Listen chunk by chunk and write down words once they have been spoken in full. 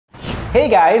Hey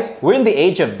guys, we're in the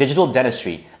age of digital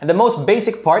dentistry, and the most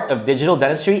basic part of digital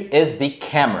dentistry is the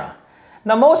camera.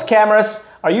 Now most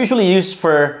cameras are usually used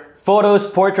for photos,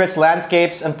 portraits,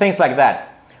 landscapes, and things like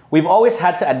that. We've always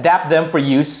had to adapt them for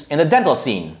use in the dental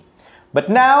scene. But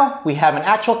now we have an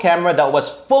actual camera that was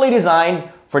fully designed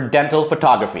for dental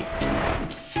photography.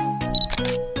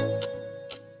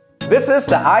 This is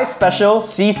the EyeSpecial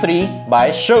C-III by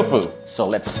Shofu. So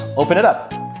let's open it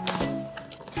up.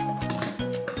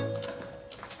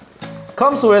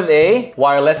 Comes with a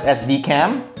wireless SD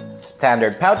cam,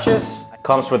 standard pouches,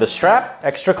 comes with a strap,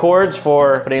 extra cords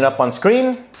for putting it up on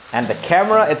screen, and the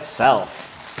camera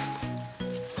itself.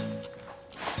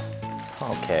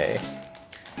 Okay,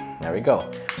 there we go.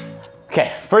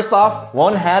 Okay, first off,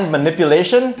 one hand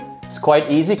manipulation is quite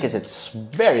easy because it's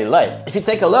very light. If you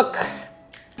take a look,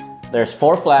 there's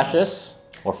 4 flashes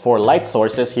or 4 light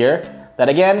sources here that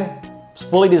again is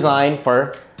fully designed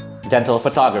for dental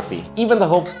photography. Even the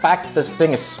whole fact this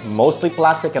thing is mostly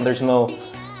plastic and there's no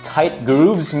tight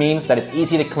grooves means that it's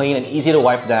easy to clean and easy to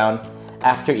wipe down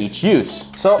after each use.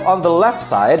 So on the left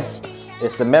side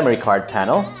is the memory card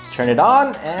panel. Let's turn it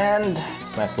on and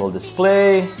it's a nice little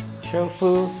display.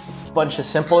 Shofu. Bunch of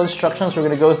simple instructions we're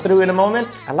gonna go through in a moment.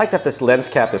 I like that this lens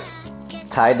cap is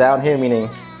tied down here, meaning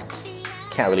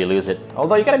can't really lose it.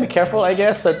 Although you gotta be careful, I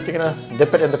guess, that you're gonna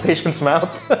dip it in the patient's mouth.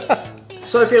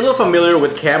 So if you're a little familiar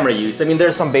with camera use, I mean,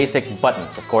 there's some basic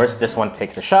buttons. Of course, this one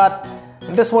takes a shot.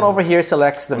 And this one over here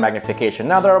selects the magnification.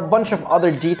 Now, there are a bunch of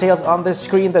other details on this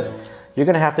screen that you're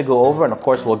gonna have to go over, and of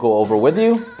course, we'll go over with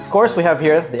you. Of course, we have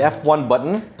here the F1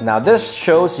 button. Now, this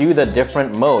shows you the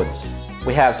different modes.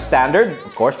 We have standard,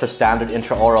 of course, for standard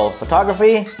intraoral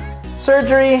photography.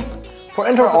 Surgery, for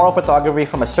intraoral photography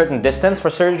from a certain distance for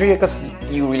surgery, because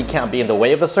you really can't be in the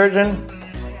way of the surgeon.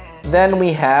 Then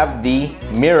we have the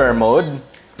mirror mode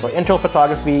for intraoral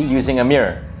photography using a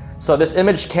mirror. So this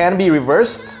image can be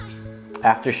reversed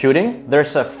after shooting.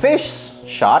 There's a face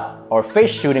shot or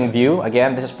face shooting view.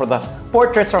 Again, this is for the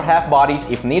portraits or half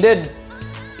bodies if needed.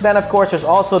 Then of course there's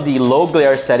also the low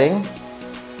glare setting.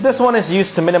 This one is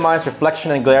used to minimize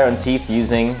reflection and glare on teeth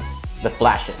using the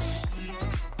flashes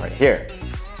right here.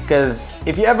 Because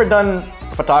if you ever done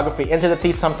photography into the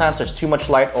teeth, sometimes there's too much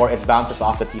light or it bounces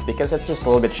off the teeth because it's just a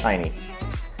little bit shiny.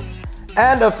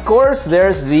 And of course,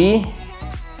 there's the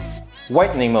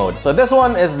whitening mode. So this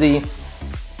one is the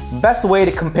best way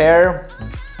to compare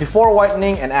before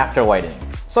whitening and after whitening.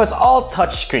 So it's all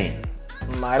touch screen.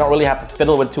 I don't really have to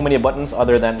fiddle with too many buttons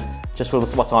other than just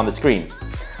with what's on the screen.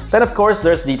 Then of course,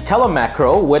 there's the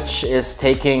telemacro, which is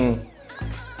taking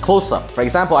close-up. For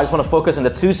example, I just want to focus on the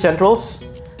 2 centrals.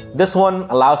 This one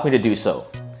allows me to do so.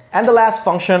 And the last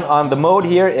function on the mode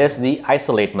here is the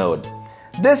isolate mode.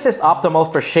 This is optimal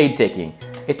for shade taking.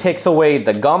 It takes away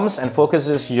the gums and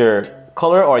focuses your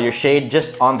color or your shade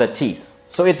just on the teeth.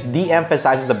 So it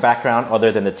de-emphasizes the background other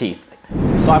than the teeth.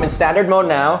 So I'm in standard mode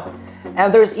now,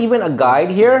 and there's even a guide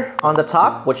here on the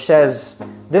top which says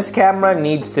this camera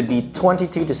needs to be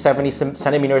 22 to 70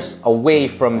 centimeters away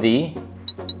from the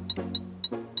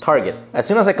target. As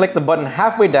soon as I click the button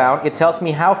halfway down, it tells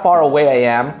me how far away I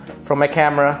am from my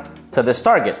camera to this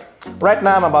target. Right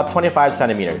now I'm about 25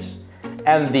 centimeters.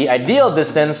 And the ideal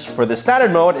distance for the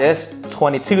standard mode is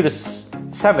 22 to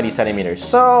 70 centimeters.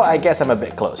 So I guess I'm a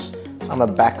bit close. So I'm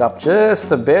gonna back up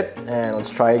just a bit and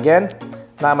let's try again.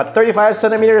 Now I'm at 35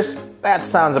 centimeters. That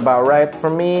sounds about right for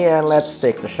me, and let's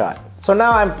take the shot. So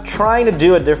now I'm trying to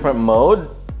do a different mode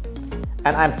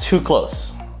and I'm too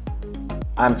close.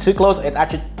 I'm too close. It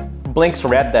actually blinks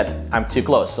red that I'm too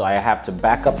close, so I have to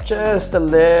back up just a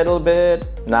little bit.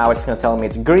 Now it's gonna tell me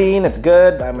it's green, it's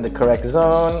good, I'm in the correct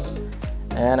zone,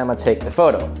 and I'm gonna take the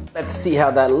photo. Let's see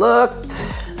how that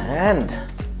looked, and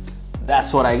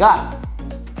that's what I got.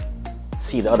 Let's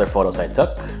see the other photos I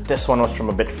took. This one was from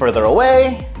a bit further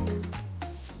away.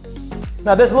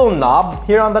 Now this little knob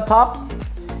here on the top,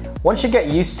 once you get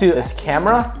used to this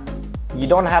camera, you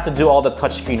don't have to do all the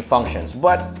touchscreen functions,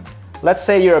 but let's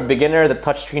say you're a beginner, the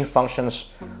touchscreen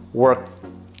functions work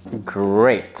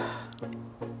great.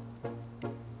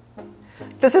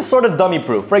 This is sort of dummy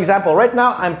proof. For example, right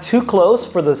now I'm too close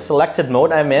for the selected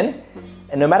mode I'm in,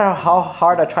 and no matter how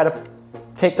hard I try to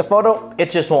take the photo, it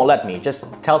just won't let me. It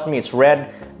just tells me it's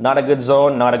red, not a good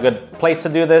zone, not a good place to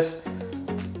do this.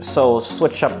 So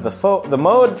switch up the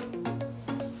mode.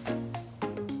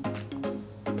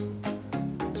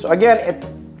 So again, it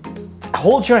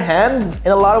holds your hand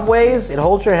in a lot of ways. It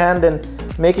holds your hand in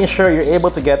making sure you're able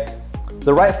to get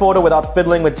the right photo without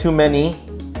fiddling with too many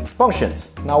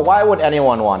functions. Now, why would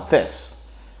anyone want this?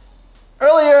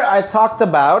 Earlier, I talked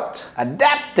about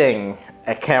adapting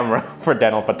a camera for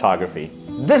dental photography.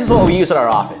 This is what we use at our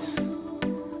office.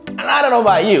 And I don't know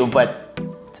about you, but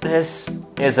this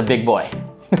is a big boy.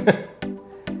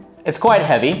 It's quite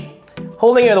heavy.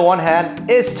 Holding it with one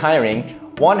hand is tiring.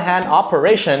 One hand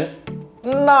operation,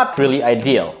 not really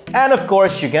ideal. And of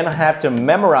course, you're gonna have to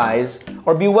memorize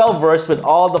or be well versed with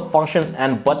all the functions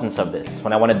and buttons of this.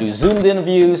 When I wanna do zoomed in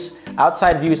views,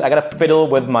 outside views, I gotta fiddle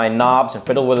with my knobs and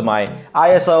fiddle with my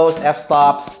ISOs,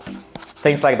 f-stops,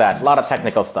 things like that. A lot of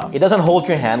technical stuff. It doesn't hold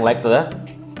your hand like the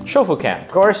Shofu cam.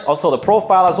 Of course, also the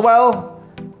profile as well.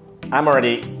 I'm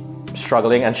already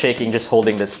struggling and shaking just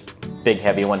holding this big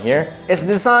heavy one here. It's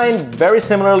designed very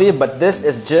similarly, but this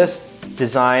is just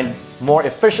designed more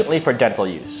efficiently for dental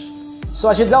use. So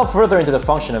as you delve further into the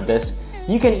function of this,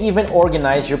 you can even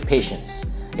organize your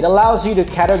patients. It allows you to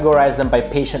categorize them by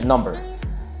patient number.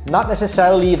 Not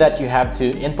necessarily that you have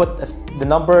to input the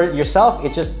number yourself,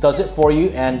 it just does it for you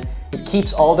and it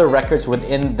keeps all the records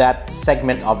within that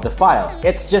segment of the file.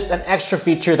 It's just an extra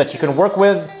feature that you can work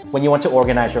with when you want to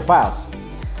organize your files.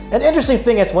 An interesting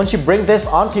thing is once you bring this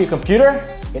onto your computer,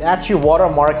 it actually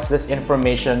watermarks this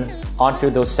information onto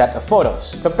those set of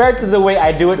photos. Compared to the way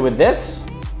I do it with this,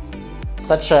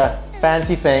 such a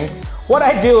fancy thing, what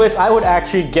I do is I would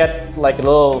actually get like a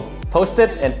little post-it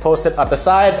and post it at the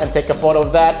side and take a photo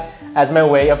of that as my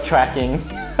way of tracking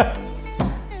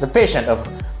the patient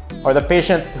or the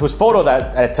patient whose photo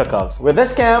that I took of. With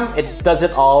this cam, it does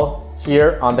it all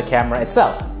here on the camera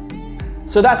itself.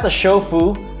 So that's the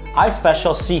Shofu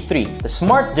EyeSpecial C-III, the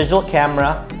smart digital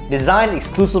camera designed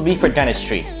exclusively for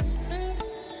dentistry.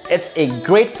 It's a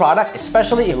great product,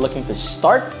 especially if you're looking to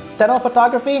start dental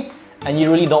photography and you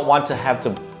really don't want to have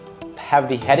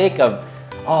the headache of,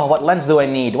 oh, what lens do I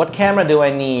need? What camera do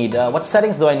I need? What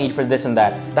settings do I need for this and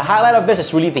that? The highlight of this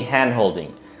is really the hand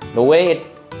holding, the way it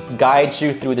guides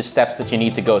you through the steps that you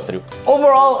need to go through.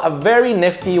 Overall, a very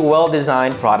nifty,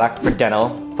 well-designed product for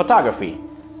dental photography.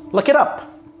 Look it up.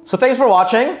 So thanks for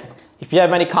watching. If you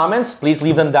have any comments, please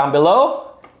leave them down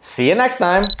below. See you next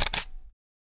time.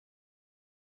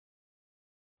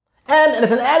 And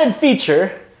as an added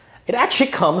feature, it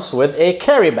actually comes with a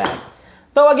carry bag.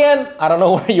 Though again, I don't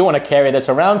know where you want to carry this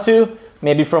around to,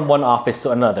 maybe from one office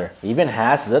to another. It even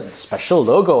has the special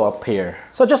logo up here.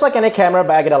 So just like any camera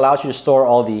bag, it allows you to store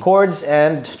all the cords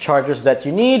and chargers that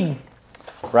you need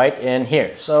right in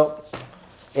here. So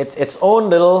it's its own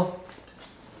little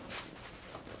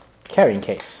carrying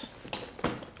case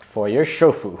for your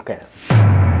Shofu cam.